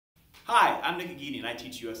Hi, I'm Nick Agini and I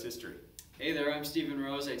teach U.S. History. Hey there, I'm Stephen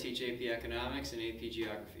Rose. I teach AP Economics and AP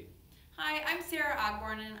Geography. Hi, I'm Sarah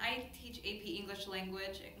Ogborn and I teach AP English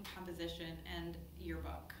Language and Composition and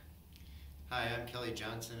Yearbook. Hi, I'm Kelly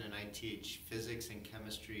Johnson and I teach Physics and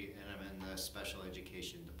Chemistry and I'm in the Special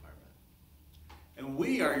Education Department. And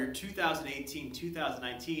we are your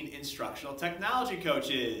 2018-2019 Instructional Technology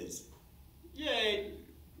Coaches. Yay!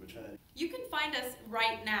 You can find us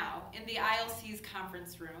right now in the ILC's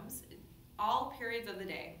conference rooms, all periods of the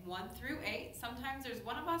day, 1 through 8. Sometimes there's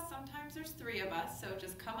one of us, sometimes there's 3 of us, so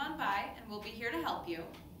just come on by and we'll be here to help you.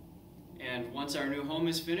 And once our new home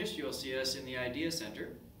is finished, you'll see us in the IDEA Center.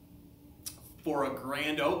 For a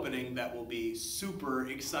grand opening that will be super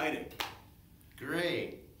exciting.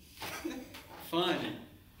 Great! Fun!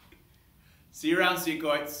 See you around,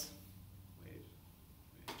 Seacoits.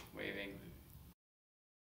 Waving.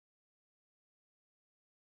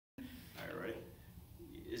 Alright, ready?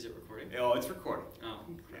 Is it recording? Oh, it's recording. Oh.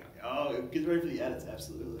 Oh, get ready for the edits,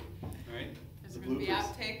 absolutely. Alright. There's The going to be bloopers.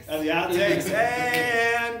 outtakes. And the outtakes,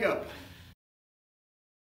 and go.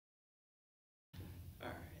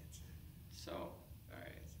 Alright.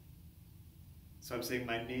 Alright. So I'm saying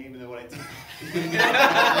my name and then what I do.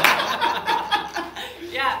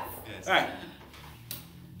 Yes. Yes. Alright.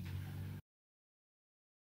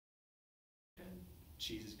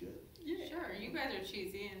 Cheese is good. Yeah. Sure, you guys are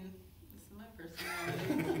cheesy and this is my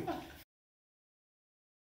personality.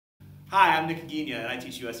 Hi, I'm Nick Agini and I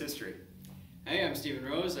teach U.S. History. Hey, I'm Stephen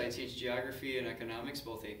Rose. I teach Geography and Economics,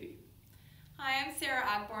 both AP. Hi, I'm Sarah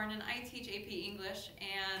Ogborn and I teach AP English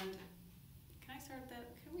and can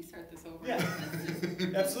we start this over? Yeah. Let's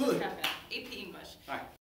just Absolutely. scrap it. AP English. Alright.